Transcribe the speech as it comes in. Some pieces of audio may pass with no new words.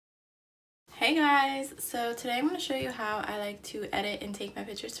Hey guys, so today I'm going to show you how I like to edit and take my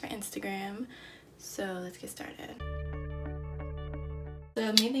pictures for Instagram. So let's get started.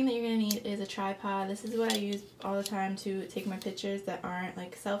 The main thing that you're going to need is a tripod. This is what I use all the time to take my pictures that aren't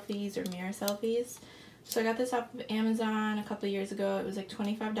like selfies or mirror selfies. So I got this off of Amazon a couple years ago. It was like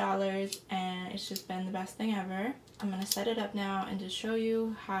 $25 and it's just been the best thing ever. I'm going to set it up now and just show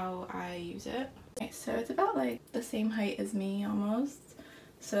you how I use it. Okay, so it's about like the same height as me almost.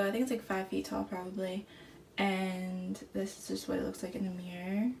 So I think it's like 5 feet tall probably, and this is just what it looks like in the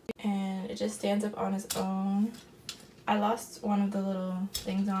mirror, and it just stands up on its own. I lost one of the little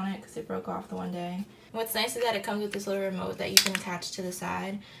things on it because it broke off the one day. What's nice is that it comes with this little remote that you can attach to the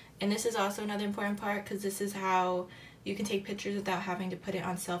side, and this is also another important part because this is how you can take pictures without having to put it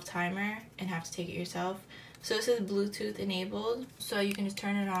on self timer and have to take it yourself. So this is Bluetooth enabled, so you can just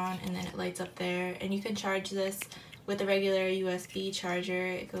turn it on and then it lights up there, and you can charge this with a regular USB charger.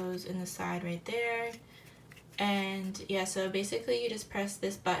 It goes in the side right there. And yeah, so basically you just press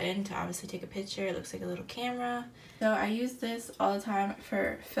this button to obviously take a picture. It looks like a little camera. So I use this all the time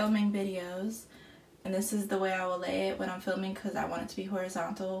for filming videos, and this is the way I will lay it when I'm filming because I want it to be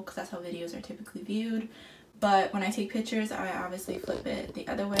horizontal because that's how videos are typically viewed. But when I take pictures, I obviously flip it the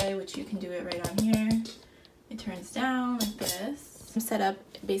other way, which you can do it right on here. It turns down like this. I'm set up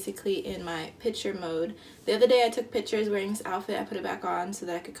basically in my picture mode. The other day I took pictures wearing this outfit. I put it back on so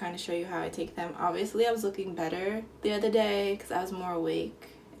that I could kind of show you how I take them. Obviously I was looking better the other day because I was more awake.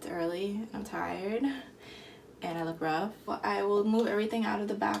 It's early and I'm tired and I look rough. Well, I will move everything out of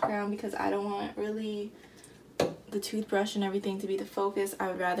the background because I don't want really the toothbrush and everything to be the focus. I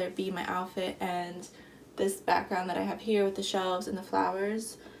would rather it be my outfit and this background that I have here with the shelves and the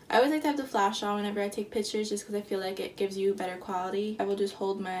flowers. I always like to have the flash on whenever I take pictures just because I feel like it gives you better quality. I will just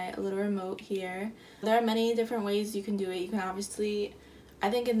hold my little remote here. There are many different ways you can do it. You can obviously, I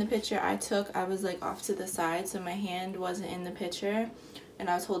think in the picture I took, I was like off to the side so my hand wasn't in the picture and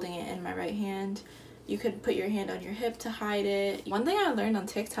I was holding it in my right hand. You could put your hand on your hip to hide it. One thing I learned on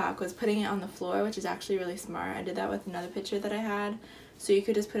TikTok was putting it on the floor, which is actually really smart. I did that with another picture that I had. So you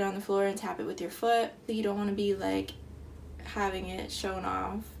could just put it on the floor and tap it with your foot. You don't want to be like having it shown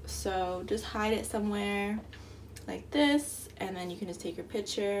off, so just hide it somewhere like this and then you can just take your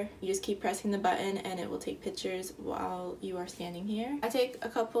picture. You just keep pressing the button and it will take pictures while you are standing here. I take a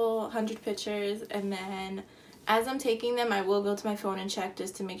couple hundred pictures and then as I'm taking them I will go to my phone and check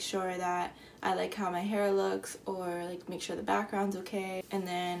just to make sure that I like how my hair looks or like make sure the background's okay, and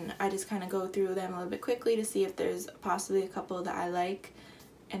then I just kind of go through them a little bit quickly to see if there's possibly a couple that I like,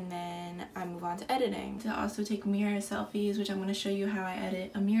 and then I move on to editing. To also take mirror selfies, which I'm going to show you how I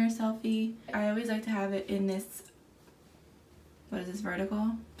edit a mirror selfie. I always like to have it in this, what is this,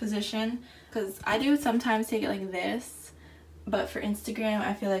 vertical position, because I do sometimes take it like this, but for Instagram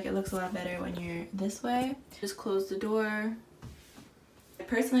I feel like it looks a lot better when you're this way. Just close the door.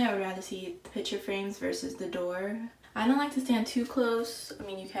 Personally, I would rather see the picture frames versus the door. I don't like to stand too close. I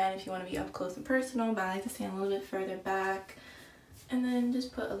mean, you can if you want to be up close and personal, but I like to stand a little bit further back. And then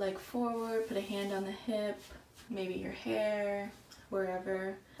just put a leg forward, put a hand on the hip, maybe your hair,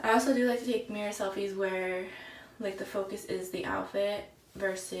 wherever. I also do like to take mirror selfies where like the focus is the outfit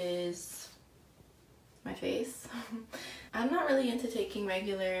versus my face. I'm not really into taking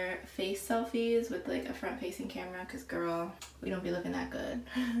regular face selfies with like a front facing camera because girl, we don't be looking that good.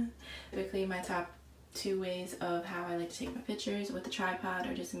 Typically my top two ways of how I like to take my pictures with the tripod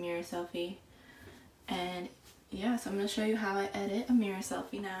or just a mirror selfie. And yeah, so I'm going to show you how I edit a mirror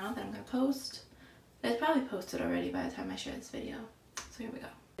selfie now that I'm going to post. It's probably posted already by the time I share this video. So here we go.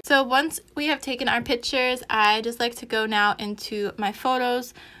 So once we have taken our pictures, I just like to go now into my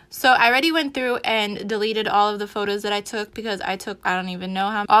photos. So I already went through and deleted all of the photos that I took because I don't even know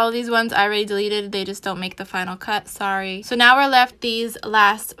how. All of these ones I already deleted. They just don't make the final cut. Sorry. So now we're left these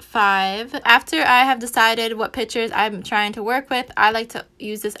last 5. After I have decided what pictures I'm trying to work with, I like to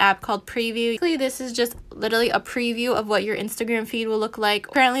use this app called Preview. Basically, this is just literally a preview of what your Instagram feed will look like.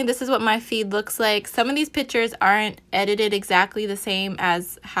 Currently, this is what my feed looks like. Some of these pictures aren't edited exactly the same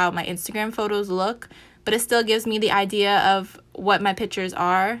as how my Instagram photos look, but it still gives me the idea of what my pictures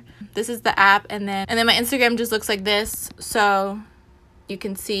are. This is the app, and then my Instagram just looks like this, so you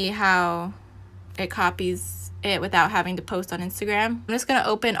can see how it copies it without having to post on Instagram. I'm just gonna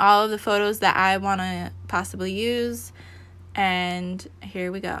open all of the photos that I want to possibly use, and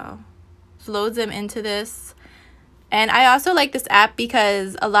here we go. Loads them into this. And I also like this app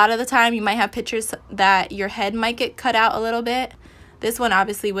because a lot of the time you might have pictures that your head might get cut out a little bit. This one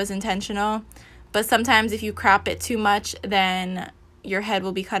obviously was intentional, but sometimes if you crop it too much, then your head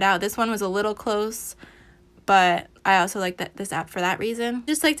will be cut out. This one was a little close, but I also like this app for that reason.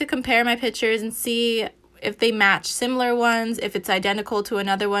 Just like to compare my pictures and see if they match similar ones, if it's identical to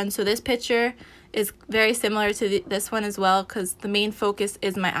another one. So this picture is very similar to this one as well, because the main focus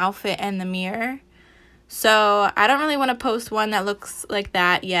is my outfit and the mirror. So I don't really want to post one that looks like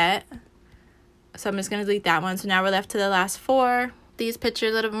that yet. So I'm just going to delete that one. So now we're left to the last 4. These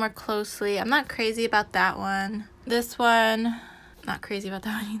pictures a little bit more closely. I'm not crazy about that one. This one, not crazy about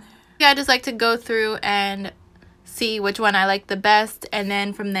that one either. Yeah, I just like to go through and see which one I like the best, and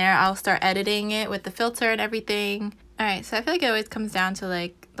then from there I'll start editing it with the filter and everything. Alright, so I feel like it always comes down to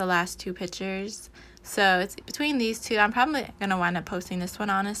like the last 2 pictures. So it's between these 2. I'm probably gonna wind up posting this one,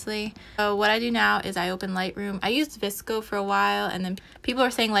 honestly. So what I do now is I open Lightroom. I used VSCO for a while, and then people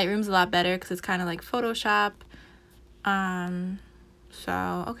are saying Lightroom's a lot better because it's kind of like Photoshop.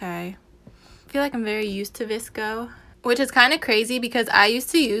 So okay. I feel like I'm very used to VSCO, which is kind of crazy because I used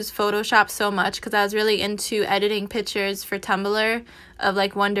to use Photoshop so much because I was really into editing pictures for Tumblr of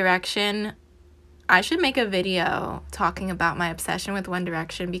like One Direction. I should make a video talking about my obsession with One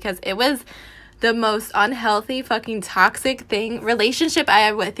Direction because it was the most unhealthy fucking toxic relationship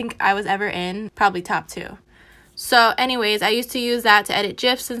I think I was ever in. Probably top 2. So anyways, I used to use that to edit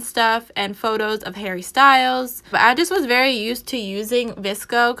GIFs and stuff and photos of Harry Styles. But I just was very used to using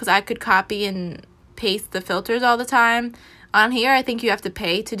VSCO because I could copy and paste the filters all the time. On here, I think you have to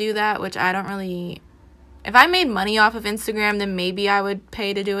pay to do that, which I don't really... If I made money off of Instagram, then maybe I would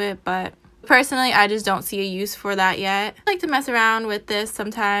pay to do it, but personally, I just don't see a use for that yet. I like to mess around with this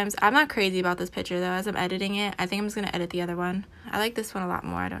sometimes. I'm not crazy about this picture, though, as I'm editing it. I think I'm just going to edit the other one. I like this one a lot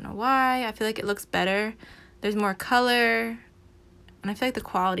more. I don't know why. I feel like it looks better. There's more color, and I feel like the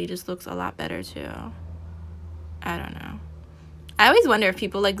quality just looks a lot better, too. I don't know. I always wonder if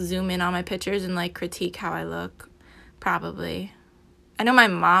people like zoom in on my pictures and like critique how I look. Probably. I know my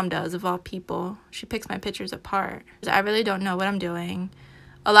mom does, of all people. She picks my pictures apart. I really don't know what I'm doing.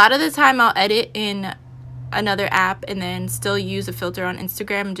 A lot of the time I'll edit in another app and then still use a filter on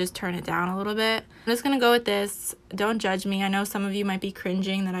Instagram and just turn it down a little bit. I'm just gonna go with this. Don't judge me. I know some of you might be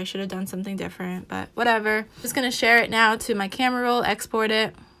cringing that I should have done something different, but whatever. I'm just gonna share it now to my camera roll, export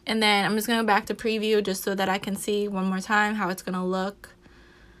it. And then I'm just going to go back to preview just so that I can see one more time how it's going to look.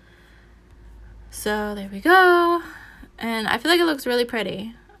 So there we go. And I feel like it looks really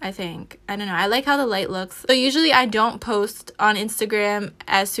pretty, I think. I don't know. I like how the light looks. So usually I don't post on Instagram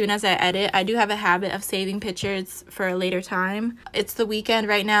as soon as I edit. I do have a habit of saving pictures for a later time. It's the weekend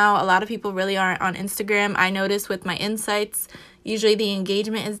right now. A lot of people really aren't on Instagram. I notice with my insights, usually the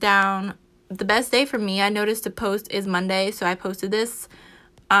engagement is down. The best day for me, I noticed, to post is Monday. So I posted this.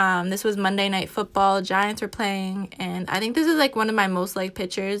 This was Monday Night Football. Giants were playing, and I think this is like one of my most liked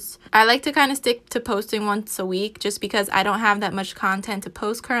pictures. I like to kind of stick to posting once a week just because I don't have that much content to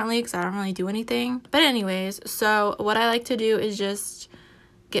post currently because I don't really do anything. But anyways, so what I like to do is just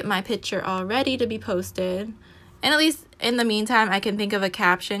get my picture all ready to be posted. And at least in the meantime, I can think of a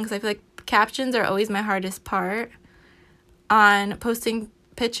caption because I feel like captions are always my hardest part on posting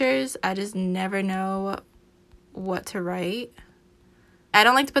pictures. I just never know what to write. I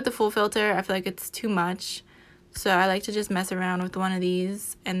don't like to put the full filter. I feel like it's too much. So I like to just mess around with one of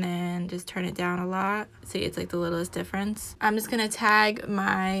these and then just turn it down a lot. See, it's like the littlest difference. I'm just going to tag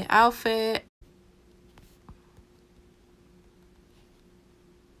my outfit.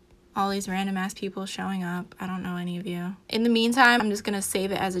 All these random ass people showing up. I don't know any of you. In the meantime, I'm just going to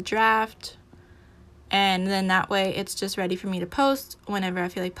save it as a draft. And then that way it's just ready for me to post whenever I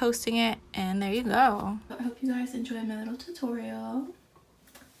feel like posting it. And there you go. I hope you guys enjoyed my little tutorial.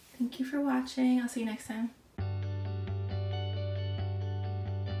 Thank you for watching. I'll see you next time.